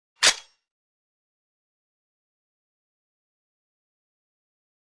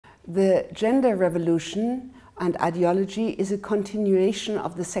The gender revolution and ideology is a continuation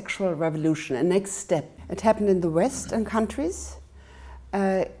of the sexual revolution, a next step. It happened in the Western countries,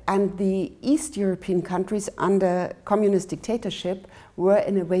 and the East European countries under communist dictatorship were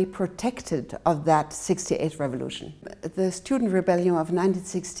in a way protected of that 68 revolution. The student rebellion of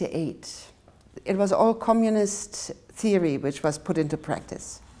 1968, it was all communist theory which was put into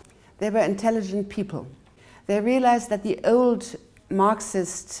practice. They were intelligent people. They realized that the old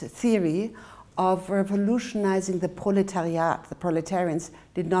Marxist theory of revolutionizing the proletariat, the proletarians,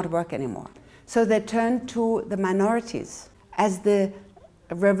 did not work anymore. So they turned to the minorities as the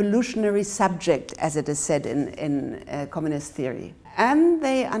revolutionary subject, as it is said in communist theory. And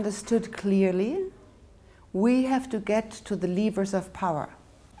they understood clearly, we have to get to the levers of power.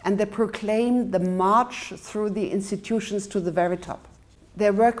 And they proclaimed the march through the institutions to the very top.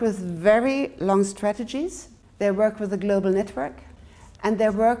 They work with very long strategies, they work with a global network, and they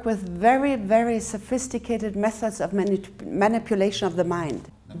work with very, very sophisticated methods of manipulation of the mind.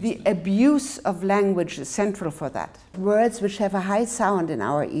 The abuse of language is central for that. Words which have a high sound in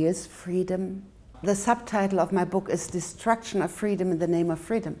our ears: freedom. The subtitle of my book is Destruction of Freedom in the Name of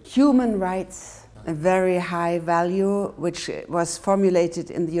Freedom. Human rights, a very high value, which was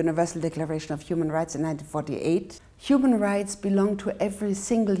formulated in the Universal Declaration of Human Rights in 1948. Human rights belong to every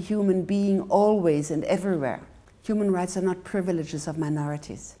single human being, always and everywhere. Human rights are not privileges of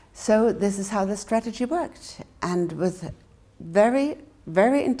minorities. So this is how the strategy worked, and with very,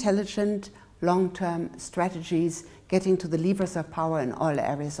 very intelligent long-term strategies getting to the levers of power in all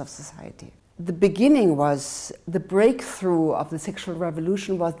areas of society. The beginning was, the breakthrough of the sexual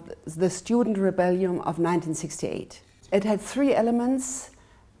revolution was the student rebellion of 1968. It had three elements: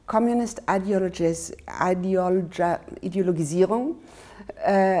 communist ideologisierung,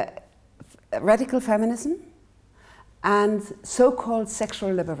 radical feminism, and so-called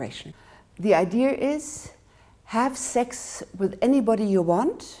sexual liberation. The idea is, have sex with anybody you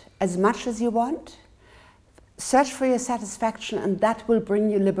want, as much as you want, search for your satisfaction, and that will bring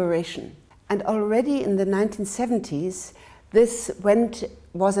you liberation. And already in the 1970s, this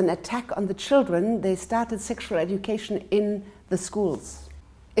was an attack on the children. They started sexual education in the schools.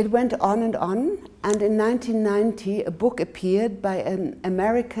 It went on, and in 1990 a book appeared by an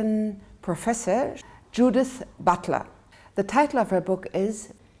American professor, Judith Butler. The title of her book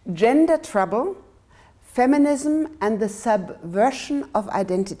is Gender Trouble, Feminism and the Subversion of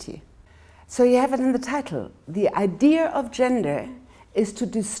Identity. So you have it in the title. The idea of gender is to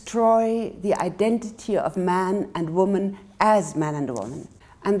destroy the identity of man and woman as man and woman.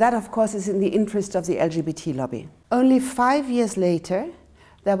 And that, of course, is in the interest of the LGBT lobby. Only 5 years later,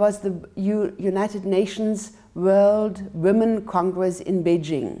 there was the United Nations World Women Congress in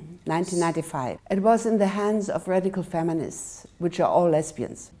Beijing, 1995. It was in the hands of radical feminists, which are all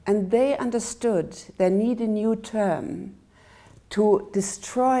lesbians. And they understood they need a new term to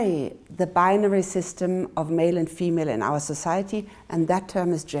destroy the binary system of male and female in our society, and that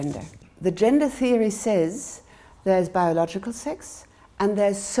term is gender. The gender theory says there's biological sex and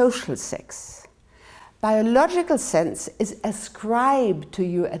there's social sex. Biological sex is ascribed to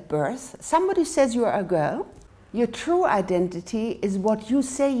you at birth. Somebody says you are a girl. Your true identity is what you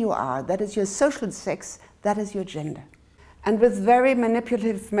say you are. That is your social sex, that is your gender. And with very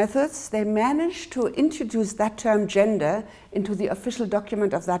manipulative methods, they managed to introduce that term gender into the official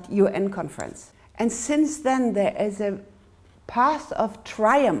document of that UN conference. And since then, there is a path of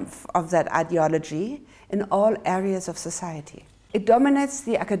triumph of that ideology in all areas of society. It dominates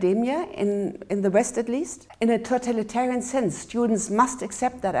the academia, in the West at least. In a totalitarian sense, students must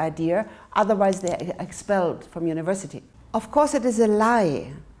accept that idea, otherwise they're expelled from university. Of course, it is a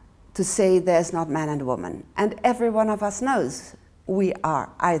lie to say there's not man and woman. And every one of us knows we are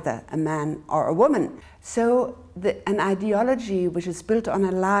either a man or a woman. So an ideology which is built on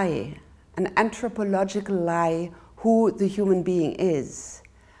a lie, an anthropological lie, who the human being is,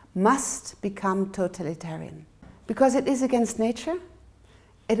 must become totalitarian. Because it is against nature,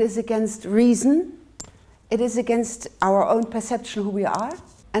 it is against reason, it is against our own perception who we are,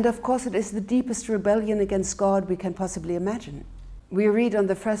 and of course it is the deepest rebellion against God we can possibly imagine. We read on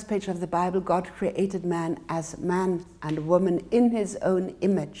the first page of the Bible, God created man as man and woman in his own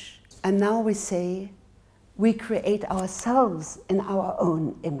image. And now we say, we create ourselves in our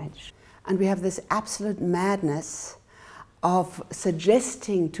own image. And we have this absolute madness of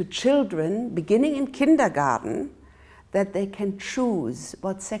suggesting to children, beginning in kindergarten, that they can choose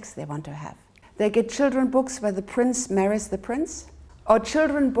what sex they want to have. They get children books where the prince marries the prince, or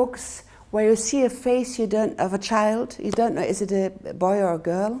children books where you see a face of a child, you don't know, is it a boy or a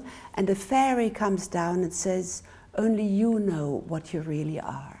girl, and a fairy comes down and says, only you know what you really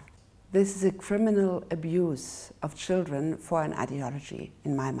are. This is a criminal abuse of children for an ideology,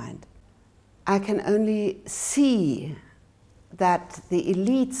 in my mind. I can only see that the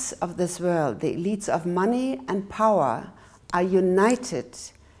elites of this world, the elites of money and power, are united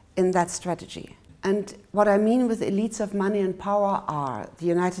in that strategy. And what I mean with elites of money and power are the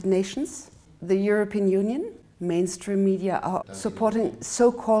United Nations, the European Union, mainstream media are supporting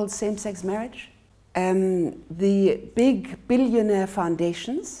so-called same-sex marriage, the big billionaire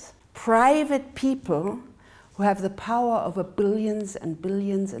foundations, private people who have the power over billions and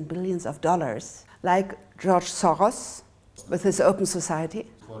billions and billions of dollars, like George Soros with his Open Society,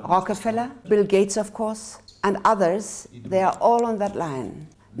 Rockefeller, Bill Gates, of course, and others. They are all on that line.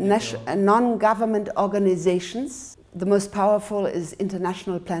 Non-government organizations. The most powerful is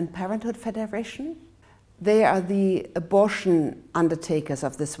International Planned Parenthood Federation. They are the abortion undertakers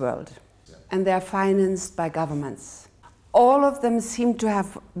of this world, and they are financed by governments. All of them seem to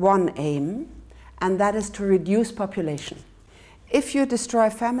have one aim, and that is to reduce population. If you destroy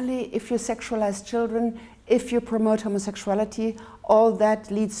family, if you sexualize children, if you promote homosexuality, all that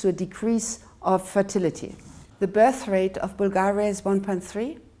leads to a decrease of fertility. The birth rate of Bulgaria is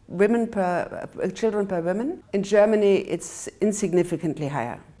 1.3 children per woman. In Germany, it's insignificantly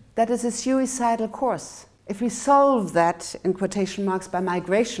higher. That is a suicidal course. If we solve that, in quotation marks, by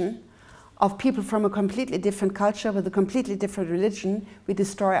migration of people from a completely different culture with a completely different religion, we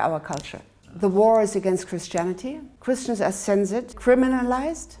destroy our culture. The war is against Christianity. Christians are censored,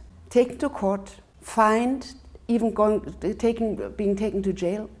 criminalized, taken to court, fined, even being taken to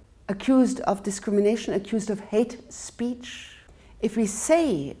jail, accused of discrimination, accused of hate speech. If we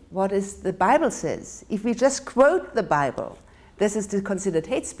say what the Bible says, if we just quote the Bible, this is considered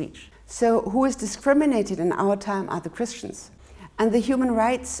hate speech. So who is discriminated in our time are the Christians. And the human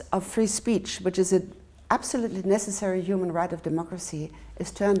rights of free speech, which is an absolutely necessary human right of democracy, is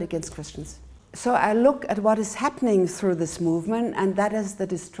turned against Christians. So I look at what is happening through this movement, and that is the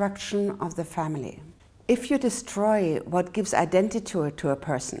destruction of the family. If you destroy what gives identity to a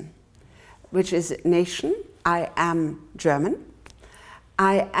person, which is nation, I am German,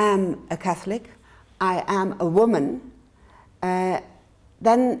 I am a Catholic, I am a woman, and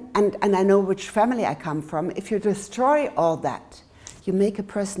I know which family I come from. If you destroy all that, you make a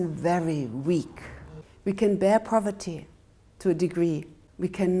person very weak. We can bear poverty to a degree. We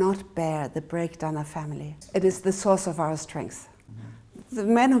cannot bear the breakdown of family. It is the source of our strength. The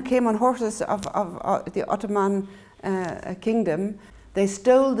men who came on horses of the Ottoman kingdom, they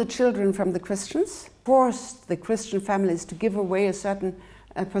stole the children from the Christians, forced the Christian families to give away a certain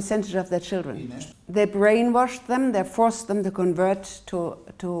percentage of their children. They brainwashed them, they forced them to convert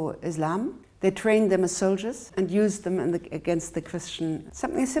to Islam. They trained them as soldiers and used them against the Christian.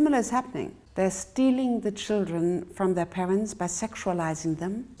 Something similar is happening. They're stealing the children from their parents by sexualizing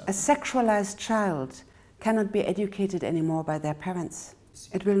them. A sexualized child cannot be educated anymore by their parents.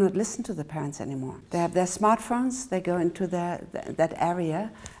 It will not listen to the parents anymore. They have their smartphones, they go into that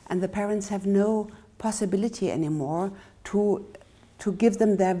area, and the parents have no possibility anymore to give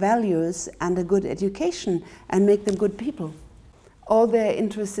them their values and a good education and make them good people. All they're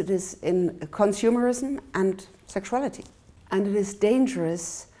interested is in consumerism and sexuality. And it is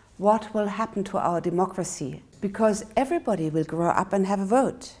dangerous what will happen to our democracy, because everybody will grow up and have a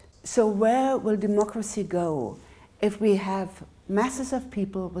vote. So where will democracy go if we have masses of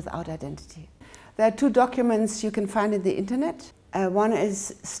people without identity? There are two documents you can find in the internet. One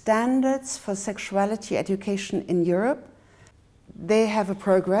is Standards for Sexuality Education in Europe. They have a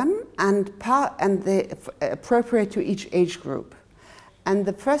program and they appropriate to each age group. And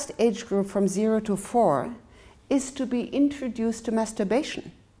the first age group from 0 to 4 is to be introduced to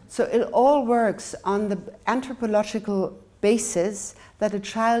masturbation. So it all works on the anthropological basis that a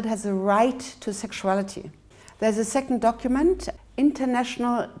child has a right to sexuality. There's a second document,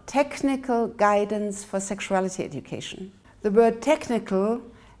 International Technical Guidance for Sexuality Education. The word technical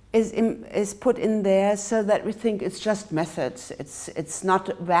is put in there so that we think it's just methods, it's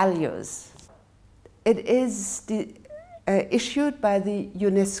not values. It is issued by the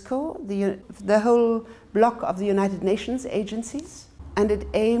UNESCO, the whole block of the United Nations agencies, and it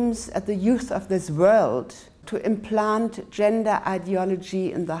aims at the youth of this world to implant gender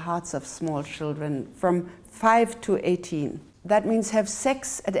ideology in the hearts of small children from 5 to 18. That means have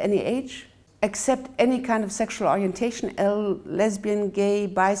sex at any age, accept any kind of sexual orientation, lesbian, gay,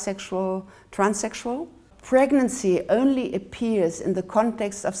 bisexual, transsexual. Pregnancy only appears in the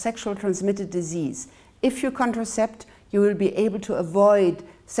context of sexual transmitted disease. If you contracept, you will be able to avoid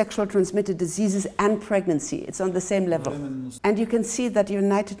sexual transmitted diseases and pregnancy. It's on the same level. And you can see that the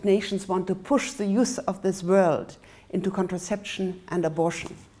United Nations want to push the youth of this world into contraception and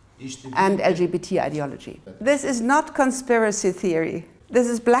abortion. and LGBT ideology. This is not conspiracy theory. This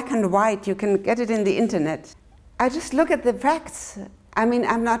is black and white. You can get it in the internet. I just look at the facts. I mean,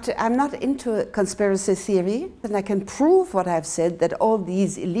 I'm not into conspiracy theory, and I can prove what I've said, that all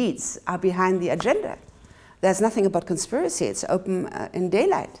these elites are behind the agenda. There's nothing about conspiracy. It's open in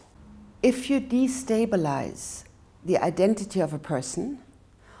daylight. If you destabilize the identity of a person,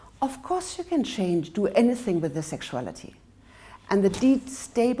 of course you can do anything with their sexuality. And the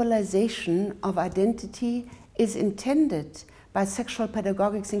destabilization of identity is intended by sexual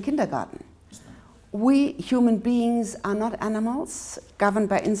pedagogics in kindergarten. We human beings are not animals governed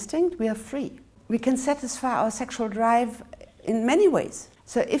by instinct, we are free. We can satisfy our sexual drive in many ways.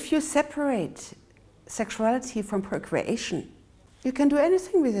 So if you separate sexuality from procreation, you can do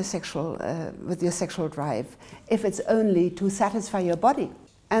anything with your sexual drive if it's only to satisfy your body.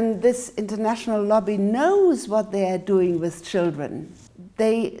 And this international lobby knows what they are doing with children.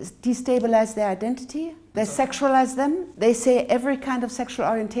 They destabilize their identity, they sexualize them, they say every kind of sexual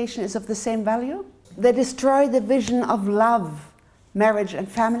orientation is of the same value. They destroy the vision of love, marriage and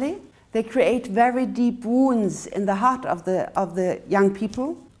family. They create very deep wounds in the heart of the young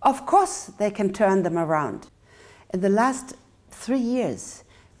people. Of course they can turn them around. In the last 3 years,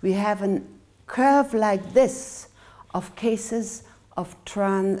 we have a curve like this of cases of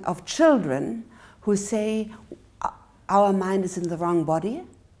children who say our mind is in the wrong body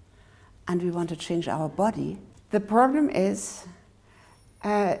and we want to change our body. The problem is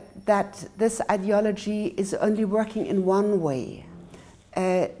that this ideology is only working in one way.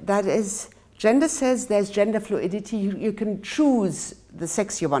 That is, gender says there's gender fluidity. You can choose the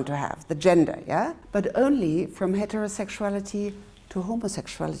sex you want to have, the gender, yeah? But only from heterosexuality to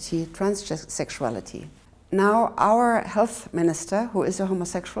homosexuality, transsexuality. Now our health minister, who is a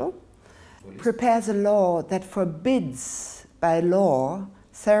homosexual, prepares a law that forbids by law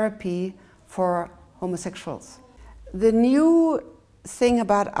therapy for homosexuals. The new thing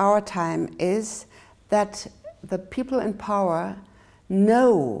about our time is that the people in power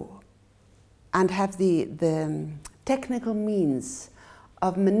know and have the technical means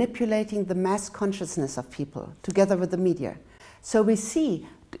of manipulating the mass consciousness of people together with the media. So we see,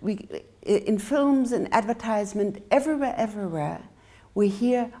 in films and advertisement, everywhere, we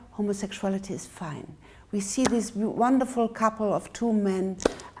hear homosexuality is fine. We see this wonderful couple of two men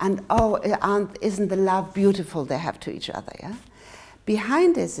and isn't the love beautiful they have to each other, yeah?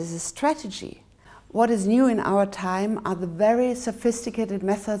 Behind this is a strategy. What is new in our time are the very sophisticated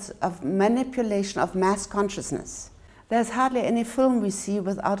methods of manipulation of mass consciousness. There's hardly any film we see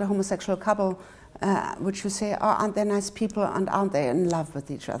without a homosexual couple which you say, oh, aren't they nice people and aren't they in love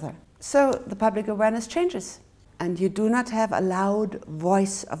with each other? So the public awareness changes. And you do not have a loud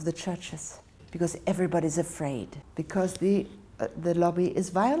voice of the churches because everybody's afraid, because the lobby is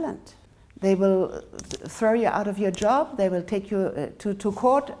violent. They will throw you out of your job, they will take you to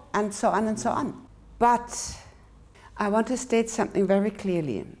court, and so on and so on. But I want to state something very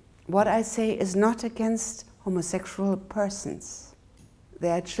clearly. What I say is not against homosexual persons.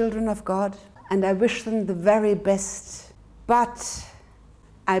 They are children of God, and I wish them the very best. But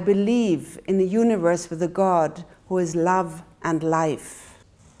I believe in a universe with a God who is love and life.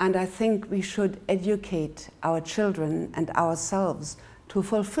 And I think we should educate our children and ourselves to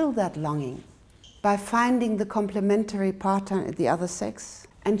fulfill that longing by finding the complementary partner in the other sex.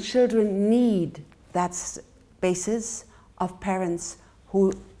 And children need that basis of parents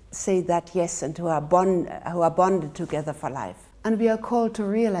who say that yes and who are bonded together for life. And we are called to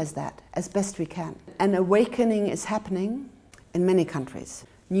realize that as best we can. An awakening is happening in many countries.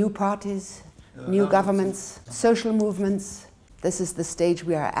 New parties, new governments, social movements. This is the stage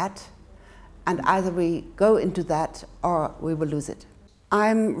we are at. And either we go into that or we will lose it.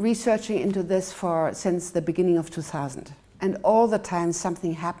 I'm researching into this since the beginning of 2000. And all the time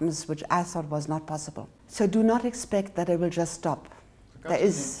something happens which I thought was not possible. So do not expect that it will just stop. There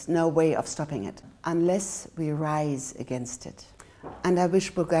is no way of stopping it unless we rise against it. And I wish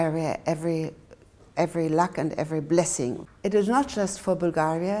Bulgaria every luck and every blessing. It is not just for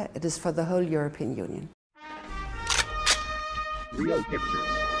Bulgaria, it is for the whole European Union. Real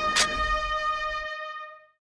pictures.